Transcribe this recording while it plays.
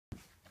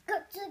Go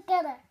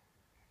together.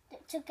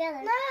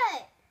 Together. No.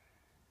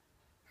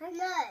 Huh?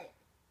 No.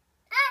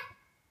 Ah!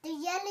 The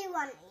yellow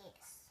one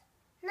is.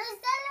 No,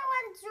 the yellow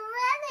one's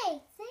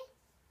ready. See?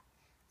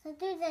 So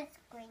do this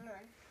green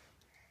one.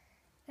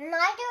 Can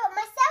I do it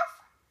myself?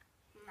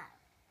 No.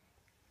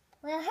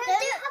 Well, who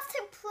You have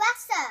to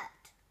press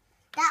it.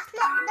 That's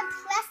not the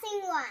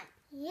pressing one.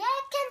 Yeah,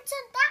 I can do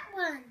that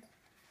one.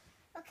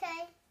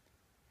 Okay.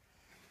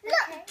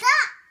 Look, Okay.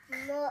 that.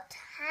 Một,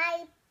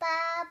 hai,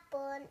 ba,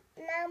 bốn,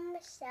 năm,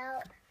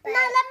 sáu, No,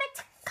 bảy. let me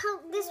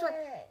count this one.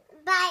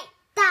 Bảy,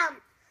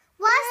 tám.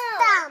 What's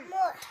tám?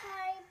 Một,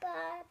 hai,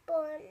 ba,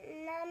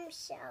 bốn, năm,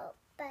 sáu,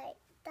 bảy,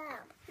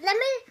 tám. Let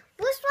me,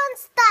 which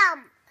one's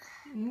tám?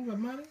 What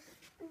matter?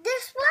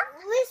 This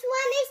one? Which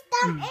one is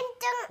tám in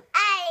tiếng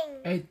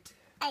Anh? 8.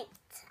 8.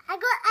 I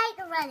got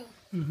 8 already.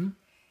 Mm-hmm.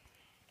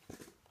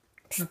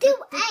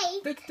 Still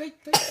 8.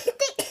 Take.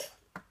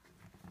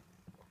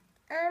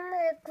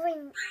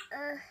 Green.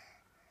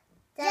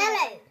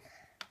 Yellow.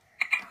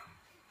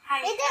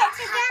 Hey. They do it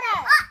together.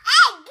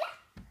 Egg.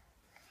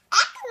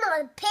 Egg's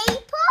not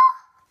people.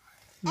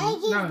 Egg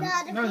is not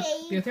a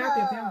Tiếp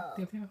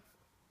people. theo.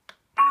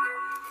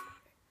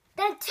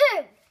 Then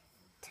 2.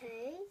 2.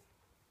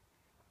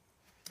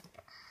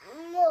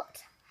 Một,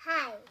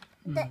 hai.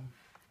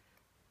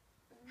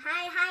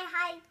 Hi.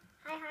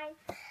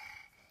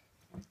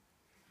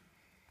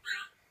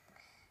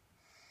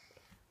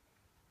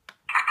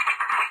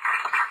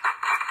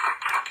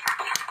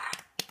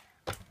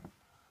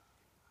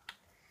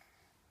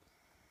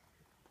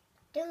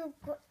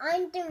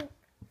 I'm doing.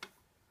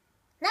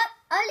 No,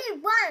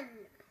 only one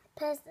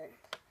person.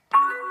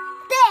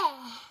 There.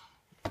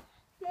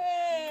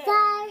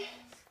 There.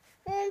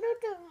 And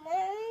look at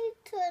my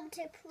turn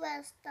to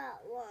press that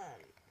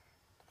one.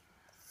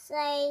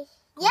 Say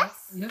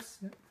yes. Yes.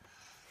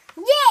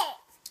 Yeah.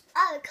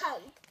 Oh,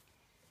 come.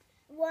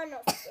 One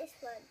of this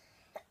one.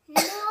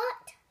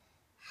 Not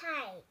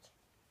high.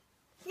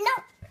 No.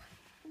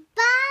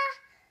 Ba,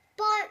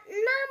 bốn,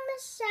 năm,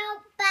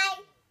 sáu, bảy,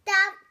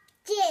 tám,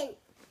 chín.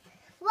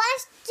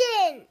 What's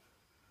chín?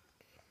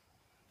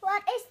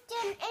 What is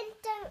gin in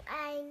tiếng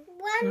Anh?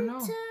 1, know.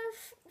 2,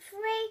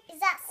 3. Is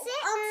that 6?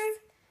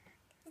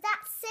 Is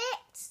that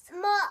 6?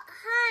 Một,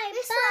 hai,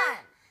 This ba,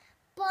 one.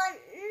 bốn,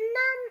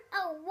 năm.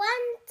 Oh, 1,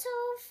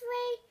 2,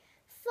 3,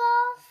 4,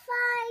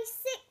 5,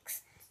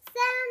 6,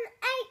 7,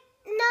 8,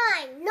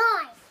 9.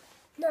 9.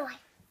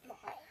 9.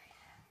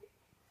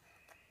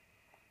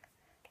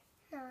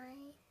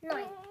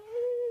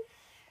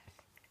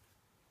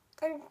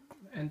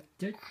 And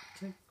check.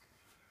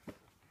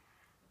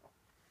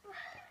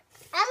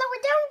 Ella,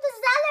 we're doing the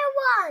yellow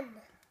one.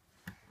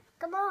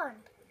 Come on.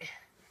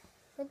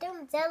 We're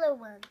doing the yellow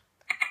one.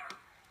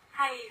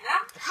 Hay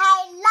lắm.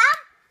 Hay lắm.